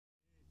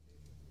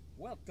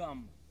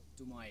Welcome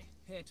to my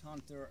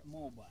Headhunter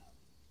mobile.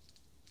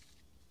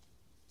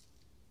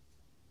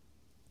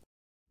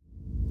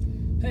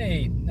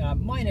 Hey,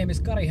 my name is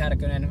Kari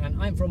Härkönen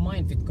and I'm from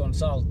MindFit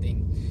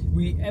Consulting.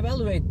 We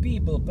evaluate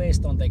people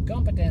based on their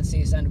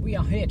competencies and we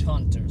are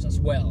headhunters as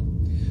well.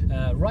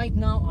 Right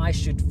now I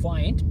should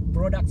find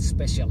product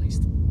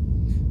specialist.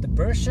 The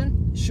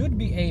person should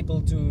be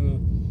able to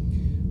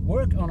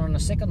work on a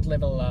second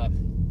level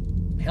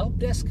help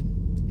desk,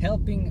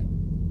 helping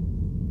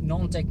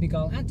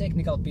non-technical and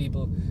technical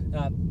people,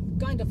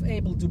 kind of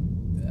able to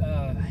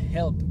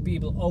help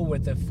people over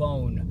the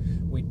phone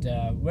with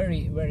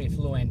very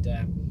fluent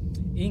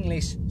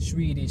English,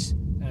 Swedish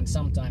and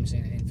sometimes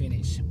in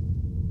Finnish.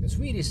 The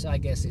Swedish, I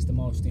guess, is the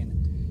most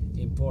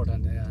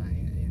important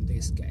in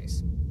this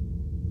case.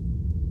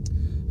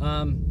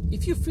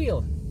 If you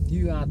feel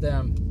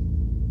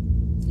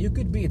you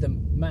could be the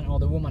man or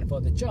the woman for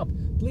the job,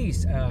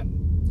 please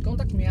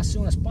contact me as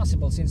soon as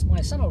possible, since my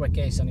summer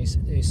vacation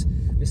is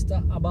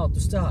about to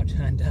start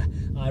and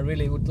I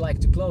really would like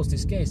to close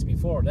this case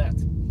before that.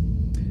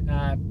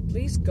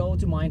 Please go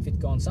to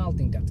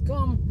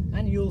mindfitconsulting.com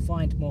and you'll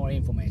find more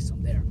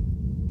information there.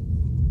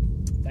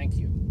 Thank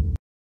you.